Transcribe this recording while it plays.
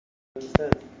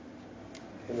Understand?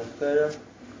 In the Torah,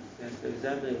 if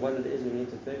examining what it is we need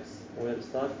to fix, or where to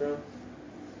start from,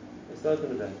 it's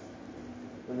spoken about.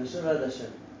 When the Shiva ad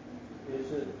Hashem, you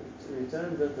should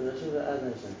return to the Shiva ad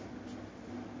Hashem.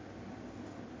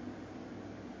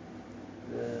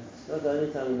 It's not the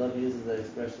only time the Nabi uses that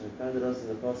expression. We find it also in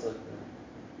the Pasuk,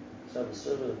 Shabbos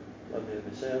Shiva, Nabi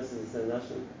B'Sheyas is the same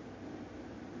Nashon.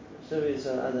 Shiva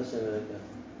Yisrael ad Hashem Elokeh.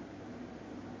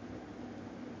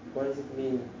 What does it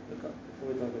mean, before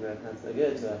we talk about how to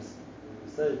get to us?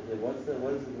 So, what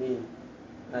does it mean,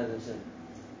 ad Hashem?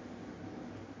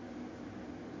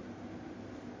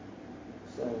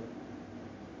 So,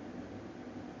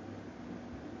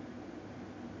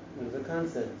 there's a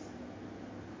concept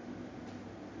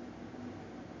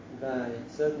by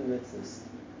certain mitzvahs.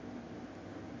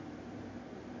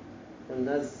 When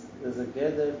there's a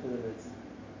gather for the mitzvah.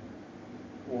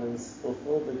 One's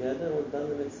fulfilled the gather, one's done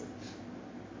the mitzvah.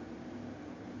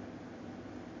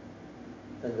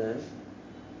 And then,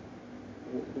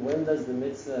 when does the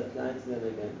mitzvah apply to them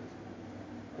again?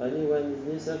 Only when there's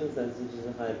new circumstances which is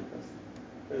a higher person.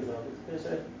 For example, to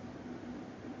Pesach,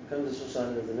 comes to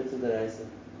Shoshana, there's a mitzvah deraisa,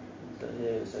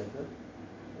 here in Shofar.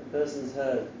 A person's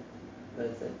heard,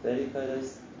 let's say, 30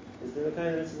 kodos, is the kind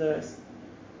of mitzvah deraisa.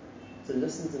 To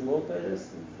listen to more kodos,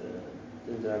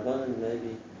 in Rabbanan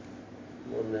maybe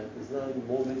more than that. There's no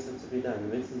more mitzvah to be done,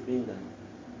 the mitzvah's been done.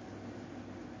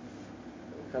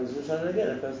 Comes to Shoshana again,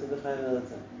 a person will be chayav another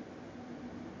time.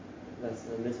 That's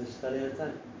the mitzvah shechali at a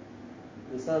time.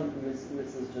 There's some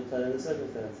mitzvahs shechali in the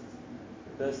circumstances.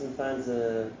 A person finds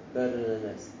a bird in a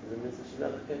nest. The mitzvah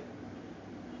shalach.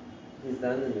 He's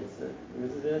done the mitzvah. The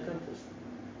mitzvah's been accomplished.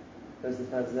 The person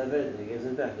finds an bird, he gives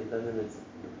it back. He's done the mitzvah.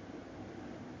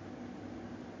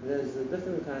 There's a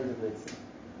different kind of mitzvah.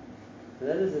 And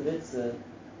that is a mitzvah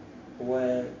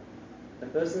where a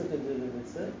person can do the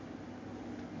mitzvah,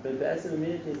 but Ba'asim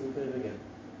immediately is mechuyev again.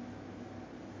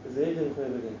 He's immediately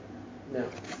mechuyev again. Now,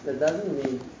 that doesn't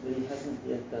mean that he hasn't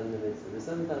yet done the mitzvah. But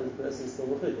sometimes a person is still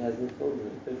mechuyev, he hasn't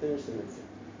finished the mitzvah.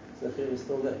 So the chiyuv is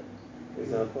still there. For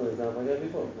example I gave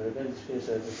before. When a person has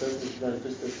done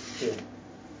just this chiyuv.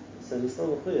 So he's still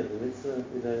mechuyev. The mitzvah,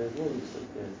 there's more than just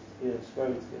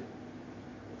chiyuv.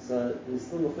 So he's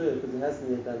still mechuyev because he hasn't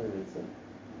yet done the mitzvah.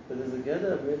 But there's a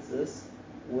gather of mitzvahs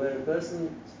where a person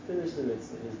finished the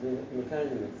mitzvah, he's been mekayim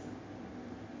the mitzvah.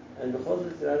 And b'chol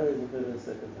zeh right away he's mechuyev the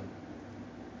second time.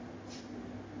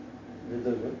 The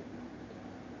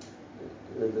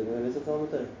mitzvah Talmud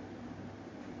Torah.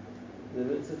 The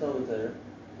mitzvah Talmud Torah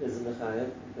is a mechayev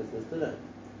because it's the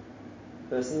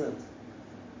person learns.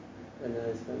 And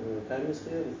he's mekayim his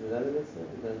chiyuv, he's done the mitzvah,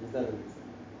 he's done the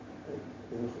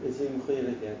mitzvah. Is he mechuyev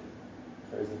again?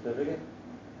 Or is he mechuyev again?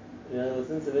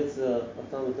 Since the mitzvah of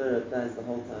Talmud Torah applies the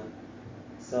whole time,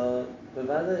 so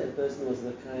b'vada a person was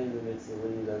mekayim the mitzvah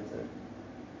when he learned Torah.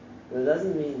 But it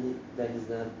doesn't mean that he's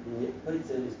not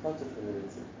he's potter from the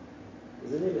mitzvah.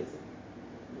 He's a new mitzvah.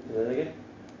 You know that again?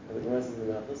 The Gemara says in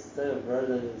the Nachos, say a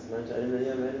brother is mancha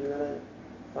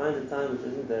find a time which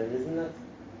isn't there and isn't that.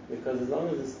 Because as long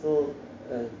as it's still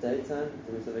daytime,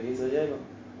 the mitzvah v'gisah yema,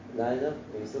 laila,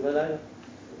 v'gisah b'laila.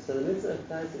 So the mitzvah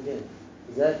applies again.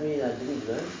 Does that mean I didn't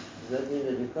learn? Does that mean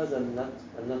that because I'm not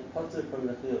potter from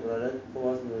the chiyuv, what I learned before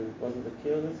wasn't the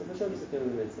kiyuv mitzvah? For sure it's the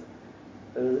kiyuv mitzvah.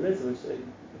 But there's a mitzvah which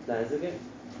applies again.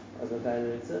 I was mekayim the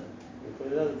mitzvah, you put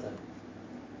it another time.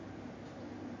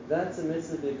 That's a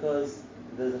mitzvah because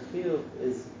the chiyuv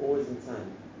is always in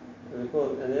time. And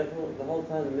therefore the whole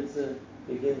time the mitzvah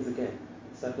begins again.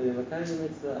 So I could be mekayim the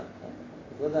mitzvah,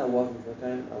 it's not that I wasn't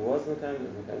mekayim, I was mekayim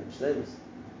b'shleimus.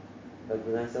 But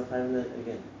when I still chayim it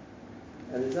again.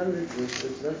 And there's some mitzvahs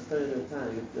which not studied at the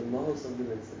time, it's the mahos of the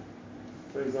mitzvah.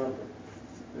 For example,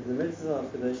 there's the mitzvah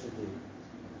of Kedoshim Tiyuv.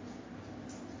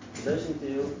 Kedoshim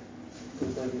Tiyuv,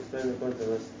 I'm going to explain the point of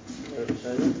us,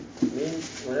 means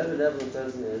whatever level a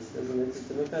person is, there's a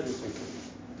mitzvah to Mekadosh himself.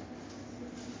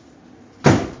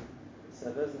 So a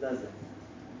person does that.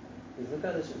 He's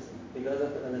Mekadosh himself. He goes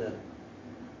up another level.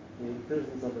 He improves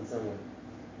himself in some way.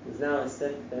 He's now a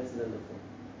step better than before.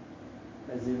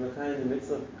 As he mekayim the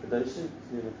mitzvah of Kedoshim,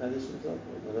 to be Mekadosh himself,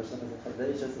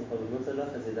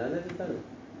 has he done it? He's done it.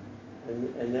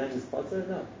 And now he's potter?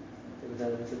 No. He's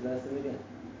done the mitzvah last time again.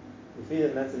 You feel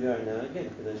that mitzvah you are now again,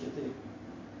 Kedoshim Tiyuv.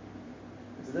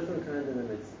 It's a different kind of a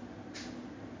mitzvah.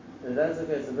 And that's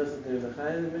okay, so a person can be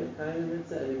mekayim the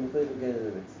mitzvah and be mechuyev again in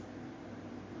the mitzvah.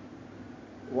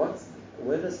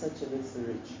 Where does such a mitzvah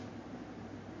reach?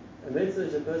 A mitzvah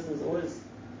which a person is always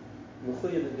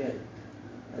mechuyev again.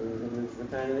 And the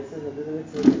kind of mitzvah, he'll do the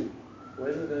mitzvah again. Where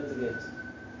is it going to get?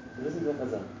 So listen to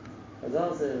Chazal. Chazal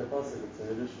says in the Pasuk, it's in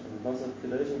the Pasuk,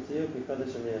 Kedoshim Tiyuv,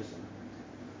 Kikodesh Ani Hashem.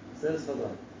 Says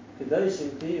Chazal, Kedoshim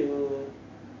Piyu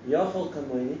Yochol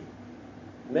Kamoini.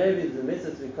 Maybe the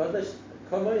mitzvah to be Kodesh,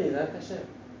 Kamoini, like Hashem.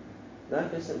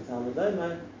 Like Hashem, Talmud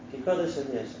Oimar, Ki Kodesh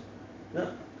Ani Hashem.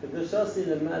 No, Kedoshasi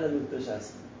Lemala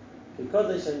Mukdoshasi. Ki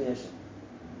Kodesh Ani Hashem.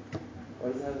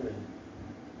 What does that mean?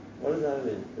 What does that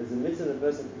mean? Is the mitzvah of the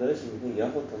person Kedoshim, you think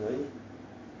Yochol Kamoini?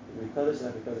 You be Kodesh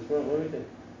like a Kodesh. What do you think?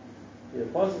 The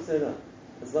apostles say no.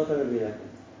 It's not going to be like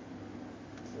that.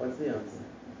 What's the answer?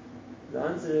 The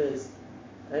answer is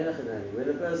when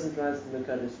a person tries to make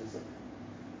Kaddish himself,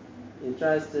 he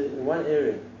tries to, in one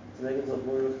area, to make himself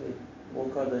more ruchni, more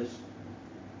Kaddish,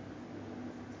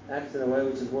 acts in a way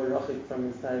which is more rachik from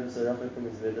his taivus or rachik from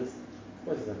his vedas. Of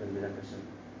course, it's not going to be like Hashem.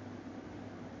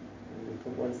 You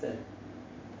took one step.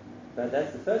 But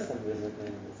that's the first time he was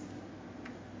Mekayim Mitzvah.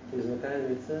 He was Mekayim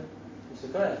Mitzvah,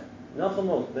 Yishakayach.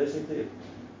 Nachamol, Kedoshim Piyu.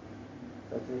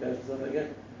 Don't think I should again.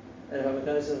 And if I'm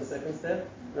Mekayim on the second step,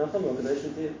 Nachamol,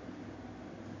 Kedoshim Piyu.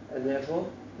 And therefore,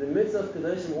 the mitzvah of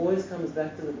Kedoshim always comes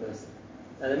back to the person.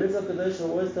 And the mitzvah of Kedoshim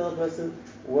will always tell a person,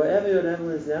 wherever your level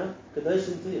is now,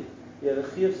 Kedoshim Piyu. You have a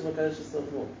chiyuv to Mekadosh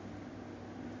yourself more.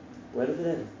 Where does it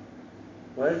end?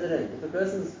 Where does it end? If a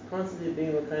person is constantly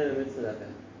being Mekayim a mitzvah like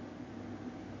that,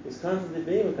 he's constantly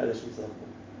being Mekadosh himself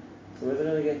more. So where's it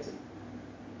going to get to?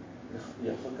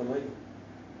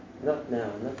 Not now,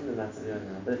 not in the matter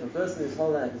now. But if a person his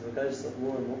whole life is Mekadosh himself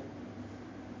more and more,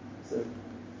 so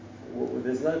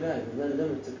there's no guide, there's no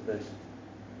limit to Kedosh.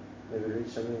 Maybe reach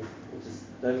something which is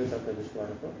don't reach up Kedosh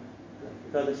Baruch Hu.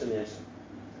 Kedosh and Yeshem.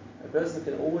 A person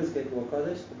can always get more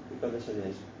Kedosh, but Kedosh and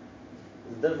Yeshem.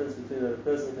 There's a difference between what a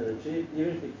person can achieve,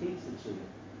 even if he keeps achieving.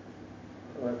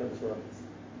 What Kedosh Baruch Hu.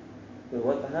 But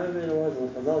what the Havamina was, and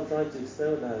what Chazal tried to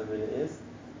explain what the Havamina is,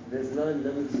 there's no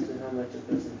limits to how much a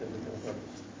person can become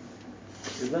Kedosh.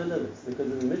 There's no limits, because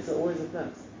the mitzvah always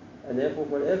applies. And therefore,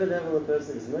 whatever level a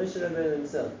person is, Moshe Rabbeinu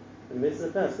himself, the mitzvah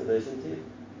applies, Kedosh and Piyu.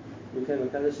 You can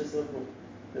Mekadosh yourself more.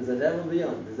 There's a level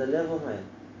beyond, there's a level higher.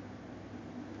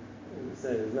 You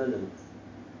say there's no limit.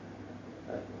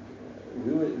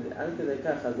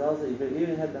 Chazal said you could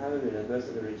even have the Havamina, a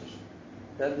person to reach Hashem.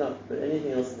 That not, but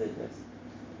anything else in their place.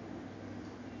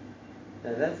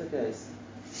 Now that's the case.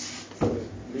 So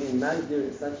being magdir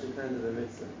is such a kind of a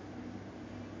mitzvah.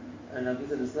 And like you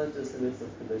said, it's not just the mitzvah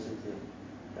of Kedosh and Piyu.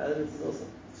 The other mitzvahs also.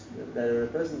 That when a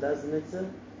person does the mitzvah,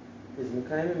 he's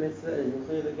Mekayim mitzvah and he's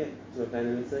Mechuyev again. He's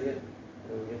Mekayim mitzvah again.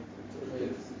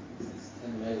 It's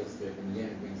 10 levels there, and again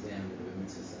it brings down the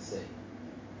mitzvahs I say.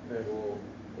 Right. Or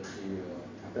the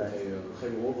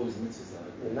Chiyuv, all those mitzvahs are.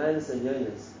 The Maidus and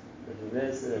Yonis. The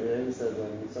Maidus and Yonis says on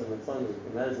Yitzhak Matzonu,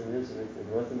 the Maidus and Yonis mitzvah,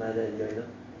 what's the Maidus and Yonah?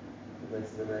 The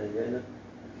Maidus and Yonah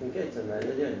can get to the Maidus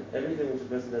and Yonah. Everything which a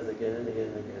person does again and again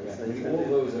and again. Yeah, So all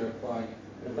those are applying.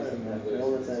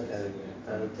 All the same category.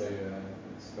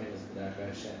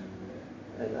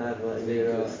 And Ava, and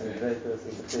Yira, and Vetus,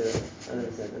 and Bechira,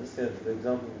 100%. That's good. For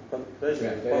example, Kedosh, the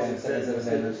Apostle says that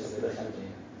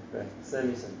right, same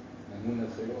you said.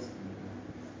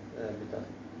 Bitach.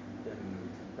 Yeah,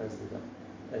 that's Bitach.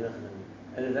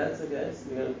 And if that's the case,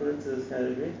 you're going to put into this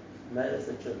category, Meilas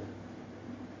HaTshuva.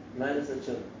 Meilas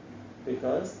HaTshuva.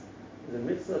 Because the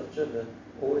mitzvah of Tshuva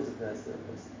always applies to a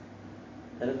person.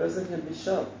 And a person can be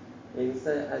sharp. And he can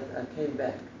say, I came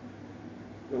back.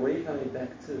 But where are you coming back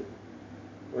to?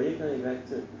 Where are you coming back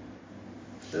to?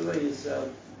 Shuva Yisrael,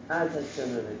 Ad Hashem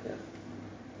Elokech.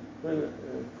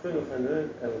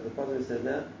 What the Prophet said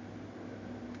now,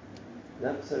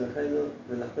 Naqsa Rechenu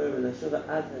V'Lachor V'Lashuva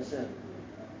Ad Hashem.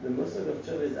 The Muslim of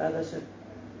Shuva is Ad Hashem.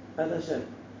 Ad Hashem.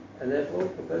 And therefore,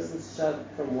 a person's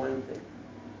sharp from one thing.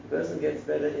 The person gets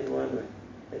better in one way.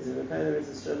 Is it Mekayim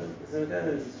Mitzvah Shuva? Is it Mekayim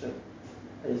Mitzvah Shuva?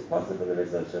 And is possible the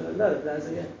mitzvah of Shuva? No, it applies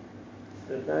again.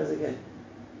 It applies again.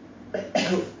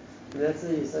 And that's the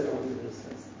Yisrael I wanted to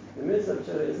discuss. The mitzvah of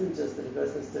Shuva isn't just that a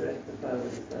person is to rectify what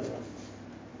he's done wrong.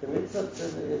 The mitzvah of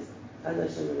Shuva is Ad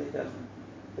Hashem Elokech.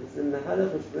 It's the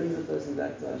Mahalach which brings the person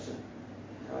back to Hashem.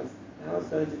 How is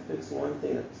going to fix one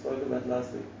thing that we spoke about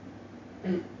last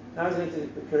week? How is going to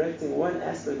be correcting one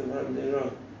aspect of what I'm doing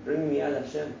wrong? Bringing me Ad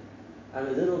Hashem. I'm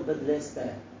a little bit less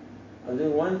bad. I'm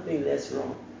doing one thing less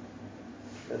wrong.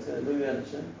 That's going to bring me Ad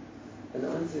Hashem? And the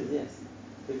answer is yes.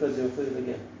 Because you're full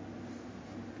again.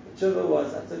 The tshuva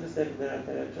was, I took a step in the right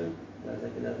direction, and I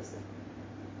take another step.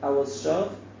 I was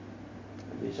shav,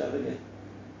 I'll be shav again.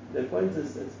 The point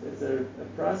is, it's a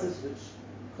process which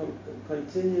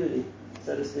continually,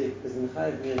 so to speak, is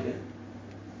mechayev me again.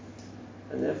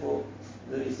 And therefore,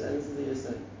 and this is the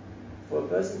Yisrael. For a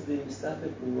person to be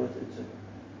mistapik in what in tshuva.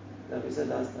 Like we said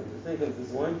last time, to think of this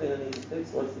one thing I need to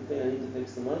fix, what's the thing I need to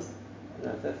fix the most?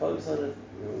 And if I focus on it,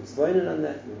 you will explain it on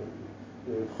that,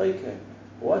 you will choyker,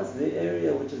 What's the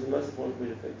area which is the most important for me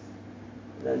to fix?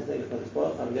 And then you think,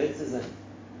 I'm Yetzer.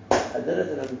 I did it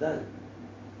and I'm done.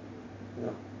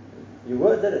 No. You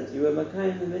did it. You were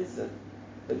Makayim the mitzvah.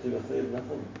 But you were Chayiv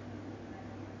Nachum.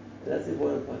 That's the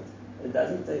important point. It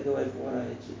doesn't take away from what I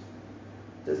achieved.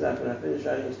 Just like when I finished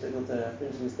writing a shtickle Torah, I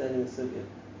finished understanding the Sugya.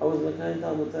 I was Makayim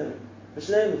Talmud Torah.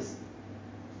 B'shleimus.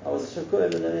 I was Shakur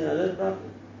and I learned properly.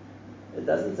 It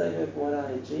doesn't take away from what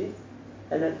I achieved.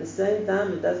 And at the same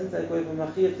time, it doesn't take away from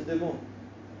Machiyah to do more.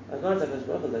 I can't say, I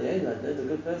learned a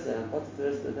good person, I'm part of the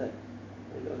rest of the day.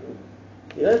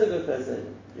 You learned a good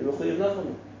person, you will Chayiv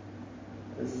Nachum.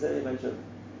 It's the same about children.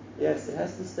 Yes, it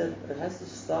has to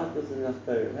start with the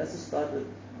Nachbar. It has to start with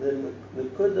the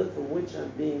Kudah from which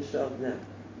I'm being shoved now.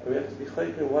 And we have to be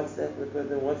choker, what's that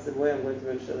Kudah, what's the way I'm going to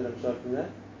make sure that I'm shoved from that.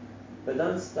 But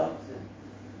don't stop there.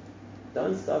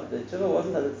 Don't stop there. Tshuva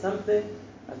wasn't that it's something,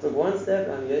 I took one step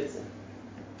and I'm Yetzer.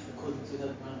 According to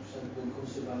that Maharsha, the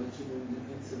Kosher Bala Tshuva,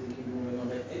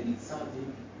 every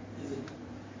tzaddik is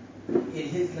in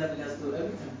his level has to do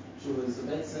everything. Tshuva, so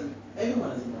that's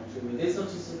everyone is a Tshuva. There's not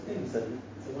just a thing. So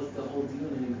what's the whole deal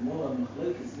in the Gemara?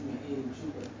 Machlokes in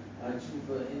Tshuva.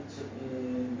 Tshuva in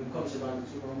Kosher Bala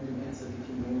Tshuva, only in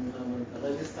tzaddikim. I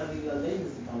guess tzaddik alone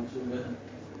is the Tshuva.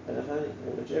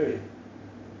 Which area?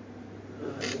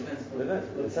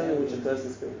 It's something which a person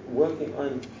is working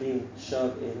on being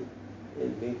shoved in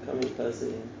becoming closer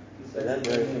in. So that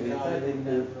way can be finding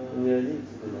the need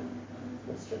to do that.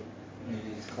 That's true.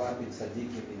 He's Klapi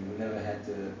Tzaddikim, you never had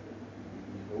to,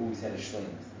 you always had a shleim.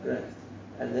 Correct.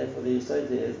 And therefore the Yisod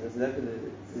is exactly,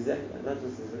 not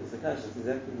just it's a kash, it's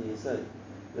exactly the Yisod.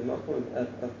 The makom,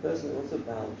 a person also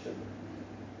Baal Tshuva.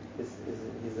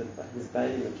 He's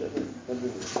binding of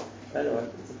Tshuva. Anyway,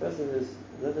 it's a person who's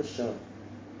not a shav.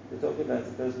 We're talking about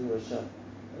a person who is shav.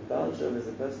 A Baal Tshuva is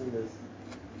a person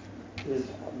who's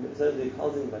certainly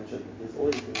holding by Tshuva. He's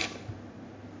always doing shav.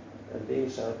 And being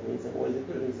shav means I'm always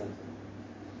including something.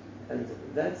 And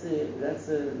that's the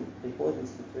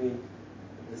importance between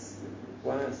this.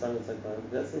 Why I'm starting with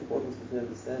like that's the importance between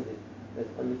understanding that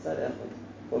on the side effort,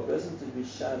 for a person to be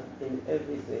shav in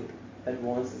everything at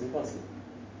once is impossible.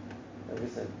 Like we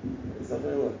said, it's not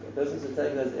going to work. A person should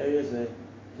take those areas where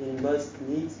he most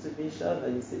needs to be shav,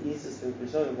 and it's the easiest thing to be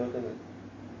shav and work on it.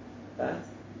 But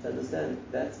to understand,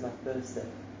 that's my first step.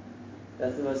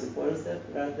 That's the most important step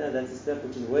right now. That's the step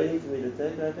which is waiting for me to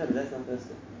take right now, but that's my first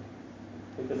step.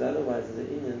 Because otherwise, there's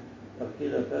an Indian of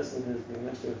a person who's being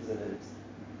mashed with his lyrics.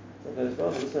 So if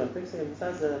I'm just going to fix him,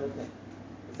 besides that, I'm okay.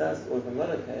 Besides, or if I'm not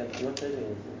okay, I'm not changing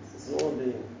anything. This is all I'm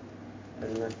doing.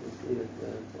 And like the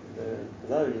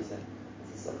Lazari said,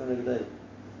 it's a second of the day.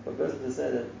 For a person to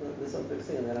say that, this I'm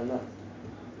fixing and that I'm not.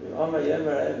 Oma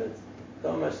Yemer Evet,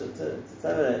 Tomash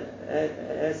Tzara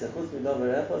Esa, Chutz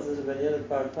Midover Echos, is a Benyelik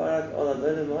Parak, Ola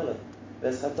Dolim Mola,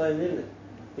 Ves Chatoim Nimne.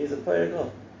 He's a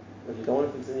Parak. If you don't want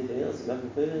to fix anything else, you're not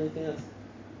including anything else.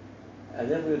 And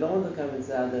then we don't want to come and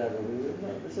say,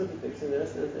 we should be fixing the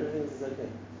rest of everything is okay.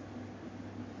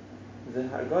 The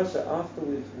Hargasha, after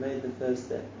we've made the first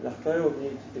step, Lachkara what we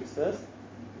need to fix first,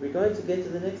 we're going to get to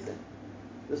the next step.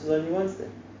 This is only one step.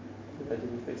 We're going to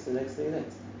fix the next thing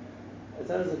next. At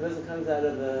times the person comes out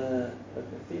of a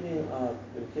feeling of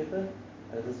Yom Kippur,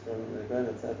 and this is from the Gaon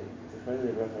Tzaddik, it's a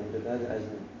friendly bracha, the Gadi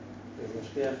Ajman, there's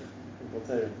Mashkiach in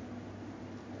Voltaire.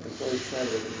 I'm so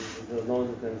excited that no one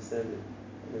who can understand it.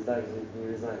 And his dad, he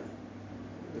resigned.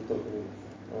 He talked to me.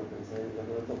 No one can understand it, he's not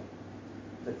going to talk.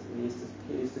 But he used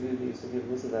to give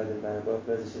Musa in both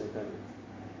positions in coming.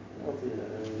 I'll tell you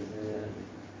that.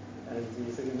 And he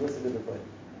used to give Musa good advice.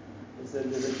 He said,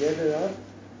 there's a gather up,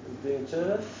 he's doing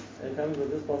tshuva, and it comes with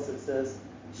this pasuk says,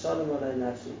 Shalom alay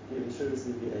nafshi, ki v'shur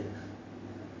s'libi eich.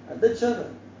 I did tshuva,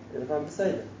 if I'm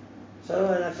beside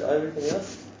Shalom alay nafshi, everything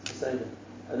else, beside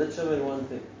I did tshuva in one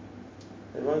thing.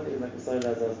 And one thing is like the Soil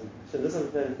Azazim. Should this one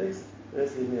be fixed? The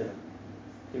rest leave me alone.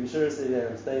 If you sure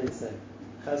I'm staying the same.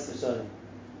 Chas v'shalom.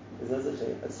 There's no such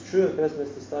thing. It's true a person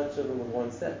has to start tshuva with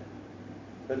one step.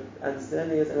 But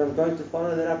understanding is, and I'm going to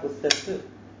follow that up with step 2.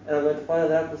 And I'm going to follow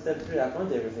that up with step 3. I can't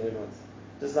do everything at once.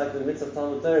 Just like the mitzvah of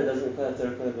Talmud Torah doesn't require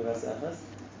Torah Kodesh B'Vas Achas.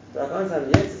 But I can't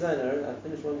say, yes, designer, I've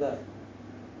finished one day.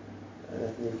 And I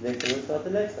can next time, start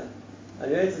the next time.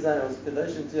 And Yetzer Zayin, I was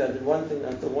Kedoshim too. I did one thing, I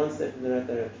took one step in the right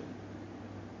direction.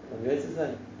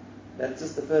 That's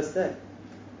just the first step.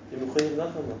 And the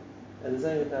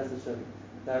same with Pastor Tshuva.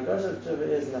 The Hargasha of Tshuva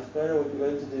is Nachkara, what we're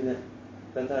going to do now.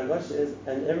 But the Hargasha is,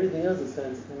 and everything else is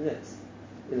going to come next,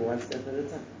 in one step at a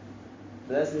time.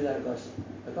 But that's the Hargasha.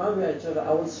 I can't be at Tshuva,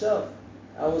 I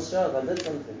was sharp, I did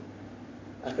something.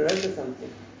 I corrected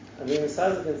something. I'm being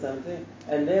misazik in something,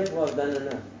 and therefore I've done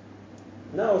enough.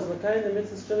 No, I was Makayim the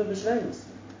mitzvah Tshuva b'shleimus.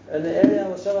 In the area I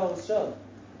will show.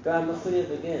 But I'm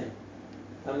mechuyev again.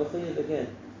 Ad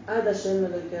Hashem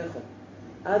Elokecha.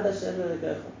 Ad Hashem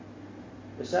Elokecha.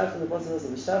 V'shavta, the Pasuk says,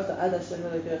 V'shavta ad Hashem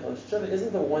Elokecha. Tshuva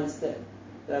isn't the one step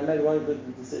that I made one good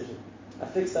decision. I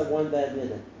fixed up one bad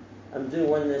midah. I'm doing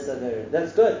one nesad area.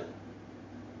 That's good.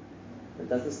 It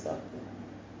doesn't stop there.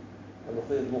 I'm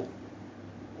mechuyev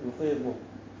more.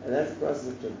 And that's the process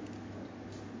of tshuva.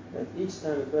 That each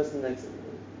time a person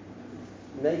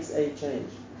makes a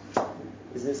change,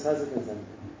 is mischazik in something.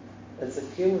 It's a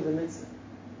kiyum of the mitzvah.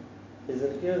 It's a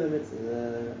kiyum of the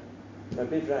mitzvah.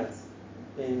 Rabbi writes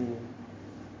in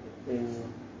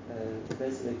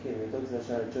basically Kim, he talks about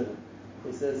Shara Tshuva.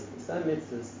 He says some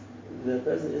mitzvahs, the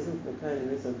person isn't the kind of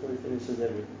mitzvah until he finishes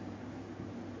everything.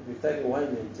 If you've taken 1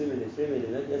 minute, 2 minutes, 3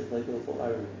 minutes, then you have to take the full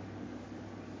Iron Man.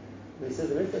 And he says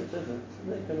the mitzvah of Tshuva,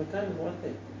 you can kind of one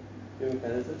thing. You were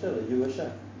kind of Tshuva, you were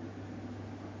shaf.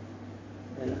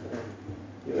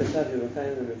 You were shaf, you were kind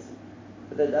of the mitzvah.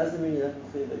 But that doesn't mean you have to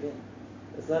feel again.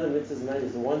 It's not a mitzvah's manual.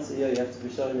 So once a year you have to be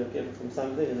showing your gift from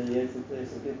something and then you have to play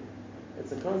some gift.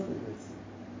 It's a constant mitzvah.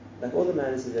 Like all the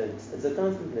manners of Yonis. It's a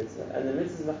constant mitzvah. And the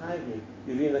mitzvah is behind you.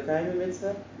 You've been the kind of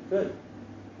mitzvah, good.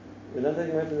 You're not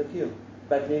taking away from the queue.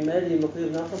 But we made you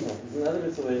Mechuyev Nachamol. There's another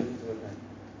mitzvah where you need to work out.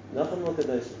 Nachamol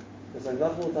Kadoshim. It's like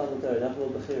Nachamol Talmud Torah,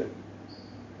 Nachamol Bechira.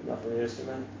 Nachamol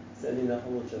Yerushalayim. Sending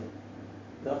Nachamol Tshuva.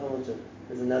 Nachamol Tshuva.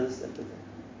 There's another step to that.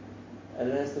 And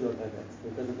it has to look like that.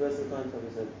 Because the person can't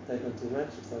take on too much,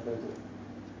 it's not going to.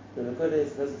 The Nakoda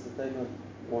is the person to take on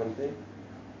one thing,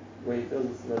 where he feels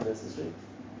it's not necessary.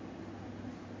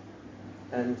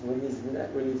 And when he's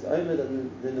over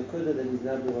the Nakoda that he's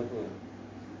now been working on,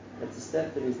 it's a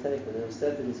step that he's taken, and a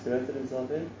step that he's corrected himself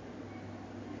in,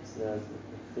 so now the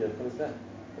fear comes back.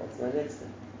 What's my next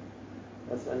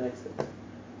step?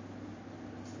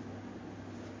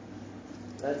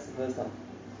 That's the first half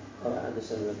of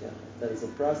understanding that it's a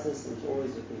process which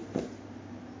always repeats.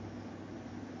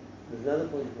 There's another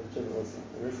point of tshuva also,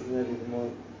 and this is maybe the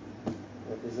more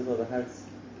what is about the heart's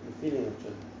the feeling of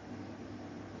tshuva.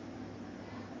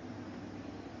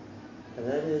 And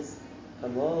that is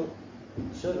amal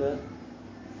tshuva,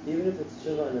 even if it's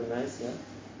tshuva on a ma'aseh,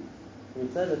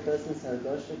 inside the person's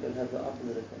hargosha can have the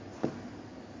opposite effect.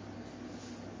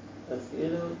 That's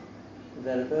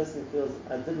that a person feels,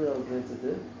 I did what I was going to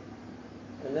do,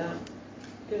 and now,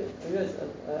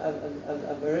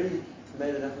 I've already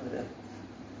made enough of an effort.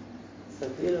 So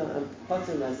I'm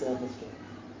potting myself astray.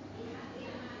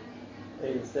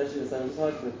 Especially when something's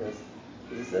hard for a person.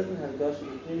 There's a certain hargosha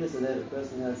between us and the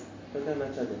person has, look how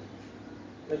much I did.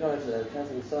 I tried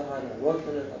to be so hard, I worked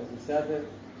on it, I was miskaper.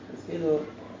 It's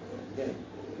again,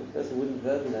 the person wouldn't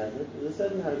verbalize it. There's a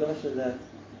certain hargosha that,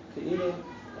 I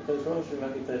control should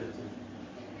make it to me.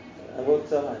 I worked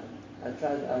so hard. I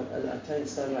tried. I changed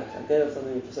so much. I gave up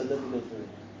something which was so difficult for me.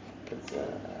 It's.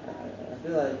 I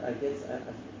feel like a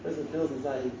person feels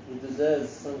inside he deserves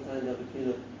some kind of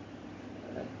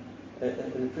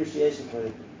an appreciation for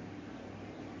it.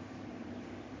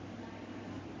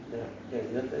 Now, again,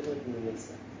 you're not taking it from the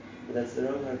mitzvah, but that's the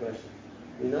wrong hargosha.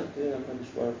 You're not doing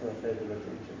HaKadosh Baruch for a favor by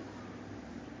doing tshuva.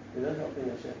 You're not helping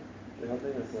Hashem. We're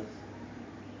helping ourselves.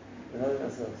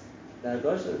 The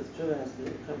hargosha of tshuva has to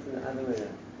come from the other way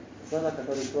around. It's not like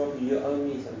HaKadosh Baruch Hu, you owe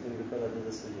me something because I did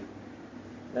this for you.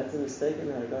 That's a mistake in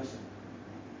the hargosha.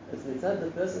 It's inside the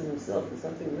person himself, there's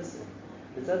something missing.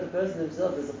 Inside the person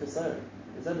himself there's a chesaron.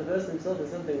 Inside the person himself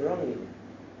there's something wrong even.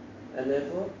 And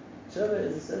therefore, tshuva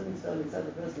is a certain stone inside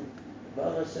the person.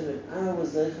 Baruch Hashem, if I was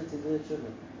zeicha to do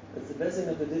tshuva, it's the best thing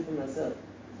I could do for myself.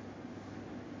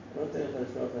 I'm not saying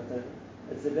HaKadosh Baruch Hu.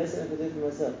 It's the best thing I could do for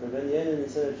myself. But when you're in the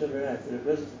Shara Tshuva writes that a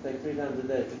person should take 3 times a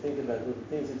day to think about all the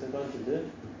things he took on to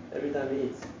do, every time he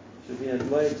eats, should be a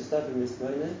way to stop him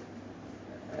misgoinen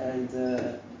and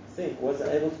think, was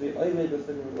I able to be oimed with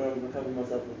what I was becoming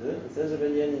myself to do? It says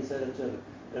Rabbi Yen in Shara Tshuva.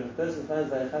 If a person finds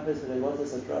by a chapes when he wants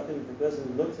us to drop him, if a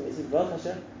person looks and he sees Baruch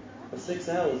Hashem for 6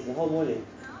 hours the whole morning,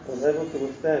 was able to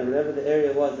withstand whatever the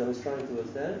area was that was trying to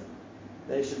withstand,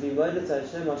 they should be moeded to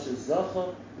Hashem asher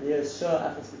zacha liyashar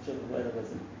achas b'tshuva moeded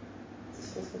hazeh.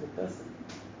 It's just for the person,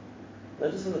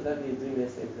 not just for the fact that he's doing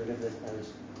these things to get less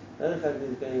punished. Not the fact that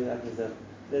he's going up himself.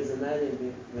 There's a man in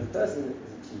being. The person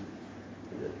is achieved.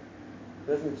 The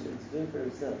person is doing for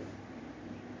himself.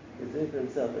 He's doing for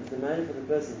himself. It's the man for the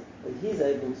person that he's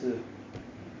able to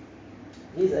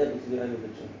be under the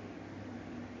tshuva.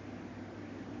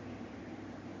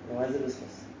 Why is it this?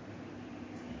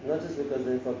 Not just because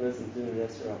the info person is doing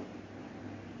yes wrong.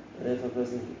 And the info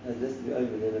person has this to be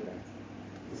over the other back.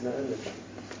 It's not only that.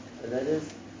 And that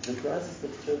is, the process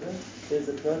of tshuva is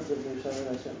the process of being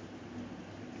Shavah Hashem.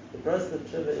 The process of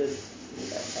tshuva is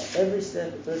every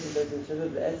step the person takes in Shiva,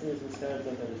 the essence is miscarriage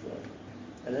of Hakadosh Baruch Hu.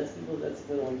 And that's the point I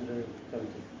want you to come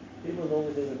to. People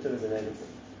normally think that Shiva is a negative.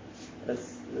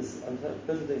 I'm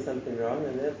person doing something wrong,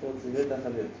 and therefore it's a good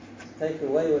tachamut. Take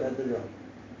away what I did wrong.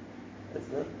 It's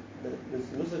not. The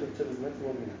musik of Shiva is much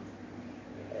more than that.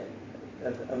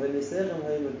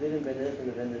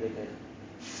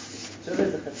 Shiva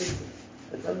is a chatzitza.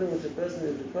 It's something which a person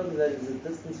is because of that is a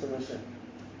distance from Hashem.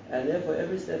 And therefore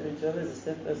every step in Shiva is a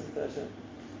step closer to Hashem.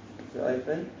 So I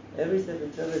find every step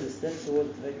in Shiva is a step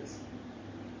towards Dvekus.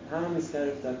 How am I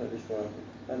scared to HaKadosh Baruch Hu?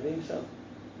 By being sharp.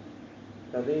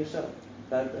 By being sharp.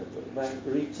 By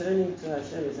returning to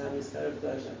Hashem is how I'm scared to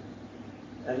Hashem.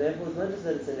 And therefore it's not just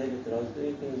that it's a negative, I was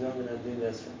doing things wrong and I'm doing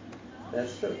less wrong.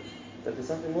 That's true. But there's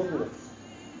something more than that.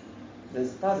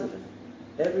 There's positive.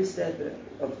 Every step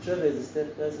of tshuva is a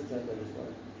step closer to HaKadosh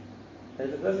Baruch Hu. And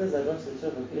if a person is like, "Rosh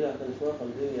tshuva, Kila HaKadosh Baruch Hu,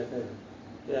 I'm doing you a favor.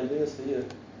 Kila, I'm doing this for you,"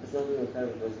 it's not doing a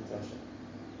favor to Hashem.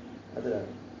 I don't know.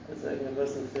 It's making a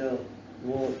person feel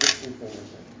more distant from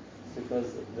Hashem. Because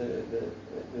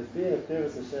the feeling of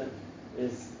Kirvus Hashem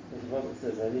is, as the Prophet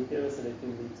says, I need Kirvus and I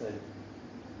can be saved.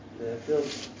 It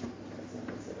feels,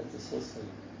 it's a source for me.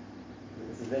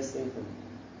 It's the best thing for me.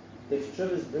 If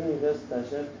tshuva is bringing closer to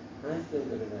Hashem, I feel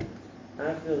good about it.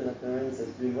 I feel that, like the Rambam says,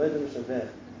 to be avoided Shabbat,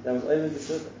 that was over the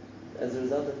tshuva, as a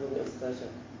result of feeling close to Hashem.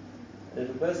 And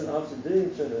if a person after doing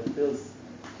tshuva feels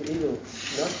evil,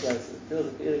 not close, feels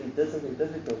like he did something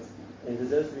difficult and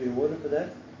deserves to be rewarded for that,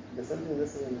 there's something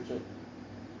missing in the tshuva.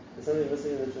 There's something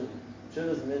missing in the tshuva. Tshuva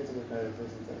is meant to carry a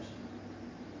person to Hashem.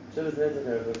 Tshuva is meant to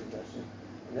carry a person to Hashem.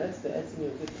 And that's the etzim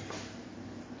of Kippur.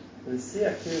 The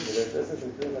siyach kirva, that person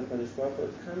can feel like Kadosh Baruch Hu,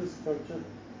 it comes from tshuva.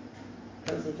 It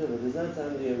comes from tshuva. There's no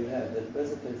time of the year we have that a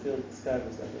person can feel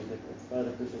scarfus like in Kippur. It's part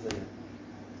of the Krishna Sayyid.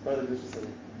 It's part of the Krishna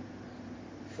Sayyid.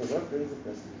 So what brings a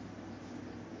person?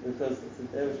 Because it's an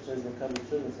area which has become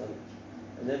tshuva so much.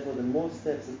 And therefore the more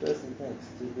steps a person takes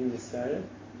to be miscarried,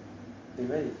 the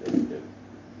more he feels good.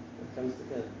 It comes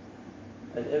together.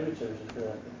 And every tshuva should feel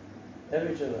like that.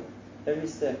 Every tshuva, every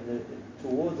step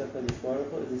towards HaKadosh Baruch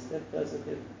Hu is a step closer to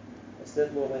Him. A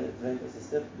step more of adventurous, a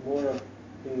step more of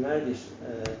being maidish.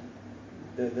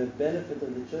 The benefit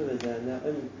of the tshuva is that now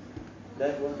only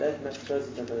that much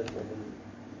closer to HaKadosh Baruch Hu.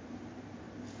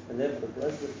 And therefore the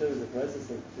process of tshuva is a process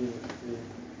of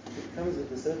it comes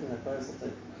with a certain hakaras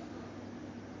hatov.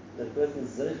 That a person is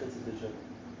zeicher to do tshuva.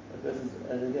 A person is,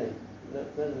 and again, not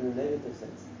in a negative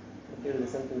sense. I feel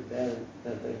there's something bad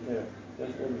that they care of.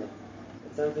 Much more than that.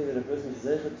 It's something that a person is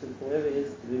zeicher to whoever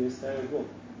is to be miscarried more.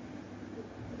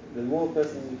 The more a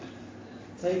person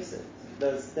takes it,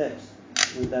 those steps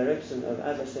in the direction of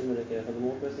Ad Hashem Melekech, the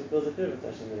more a person feels a fear of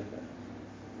Hashem Melekech.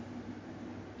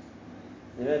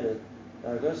 You know that the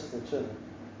Argoshas of Tshuva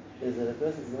is that a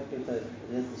person is not going to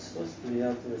he has the source to be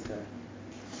able to miscarry.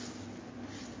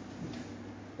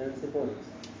 And it's important.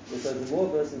 Because the more a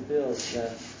person feels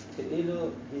that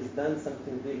either he's done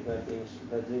something big by doing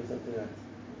something right,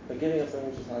 by giving up something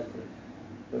which is hard for him,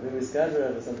 but being miscarried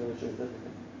over something which is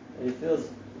difficult, and he feels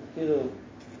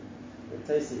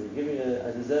tasty, giving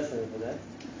I deserve something for that,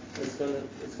 it's going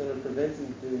to prevent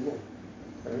him doing more.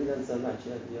 I've already done so much.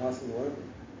 You're asking more of me.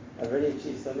 I've already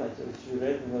achieved so much. You should be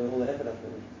grateful for all the effort I've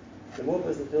put in. The more a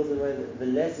person feels the way, the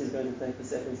less he's going to take the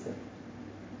second step.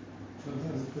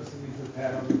 Sometimes the person needs a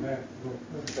pat on the back to go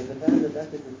further. But the pat on the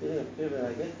back is the feeling of fear that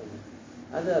I get from it.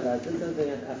 I did something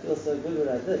and I feel so good what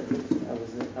I did.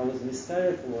 I was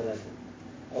miscarried from what I did.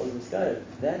 I was miscarried.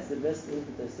 That's the best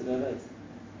impetus to go later.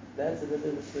 That's the best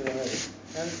impetus to go later.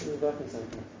 How does it work in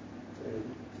something?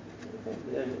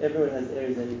 Everyone has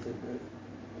areas they need to improve.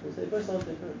 You say, first I want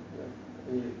to improve.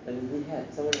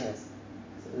 Someone has.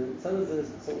 So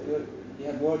you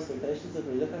have more expectations of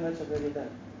me. Look how much I've already done.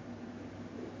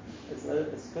 It's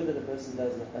good that a person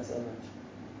does so much.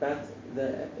 But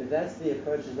if that's the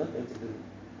approach, is not going to do it.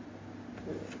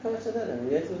 How much of that? I mean,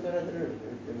 that's what I did already.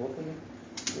 You're more for me.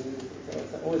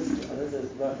 It's always, I don't say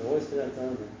it's right, I always feel that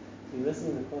time. You're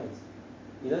missing the point.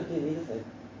 You don't do need a favor.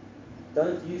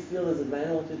 Don't you feel there's a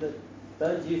man what you did?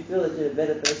 Don't you feel that you're in a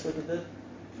better place what you did?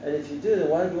 And if you do, then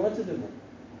why do you want to do more?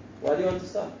 Why do you want to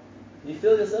stop? You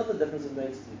feel yourself the difference it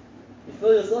makes to you. You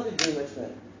feel yourself you're doing much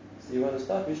better. So you want to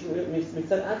stop. You should want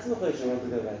to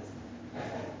go back.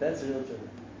 That's real tshuva.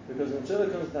 Because when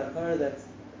tshuva comes to Hakara, that's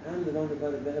I'm the one who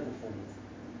got a better performance.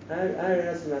 I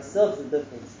realize for myself the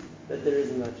difference that there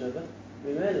is in my tshuva.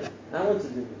 We made it. I want to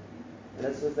do it. And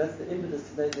that's the impetus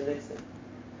to take the next step.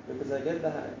 Because I get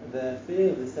the feeling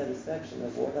of the satisfaction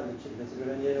of what I've achieved. That's what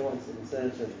Rabbi Yehuda wants in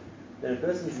tshuva. That a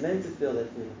person is meant to feel that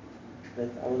feeling. That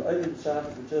I will open the shaf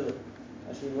of the tshuva.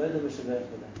 I should be more than Mishabech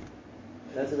for that.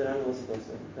 And that's what the Rambam also talks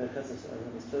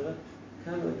about.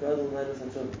 Kama Gadol Nailas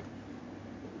HaTshuva.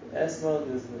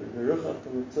 Esmod is the Ruchach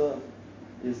Kumutzah,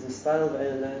 is the Spanel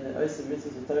Ve'elan, Oysa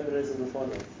Mitzvah V'Toimeres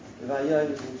V'Lechono.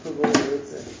 V'Ayayim is V'Kubur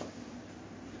V'Rutzeh.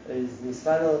 Is the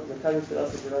Spanel V'Kamik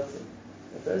V'Rasa V'Rutzeh.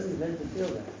 The person is meant to feel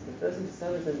that. The person to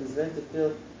some extent is meant to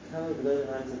feel Kama Gadol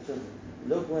Nailas HaTshuva.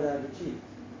 Look what I've achieved.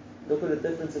 Look what a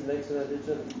difference it makes when I do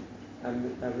Tshuva.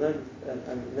 I've learned, now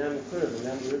I'm a Kurv, and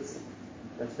now I'm a Rutzeh.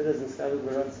 My tefillah is Niskabel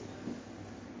B'Ratzeh.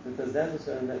 Because that is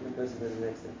going to make the person go to the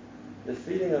next step. The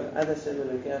feeling of Ad Hashem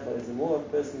Elokecha is the more a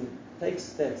person takes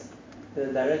steps in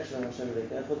the direction of Hashem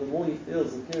Elokecha, the more he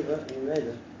feels the kirva and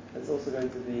Yimeda, that's also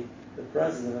going to be the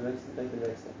process of him to take the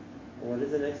next step. And what is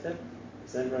the next step?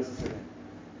 The same process again.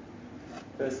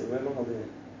 Firstly, where am I holding it?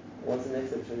 What's the next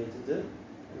step which I need to do?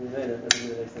 And Yimeda, that will be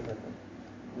the next step happen.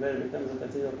 Yimeda becomes a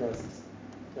continual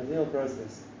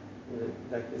process.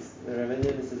 Like this, the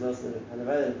Ravanian says also,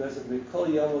 the person we call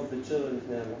Yom of B'tshuva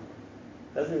L'fnei.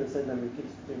 Doesn't mean the same time we keep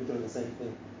doing the same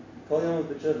thing. Kol Yom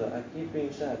B'tshuva, I keep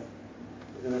being shad.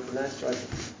 Because it's a nice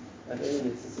process. Like any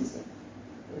mitzvah,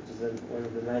 which is one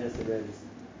of the nicest of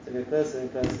So get closer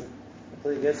and closer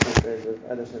until he gets to the grade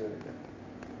of Ad Hashem.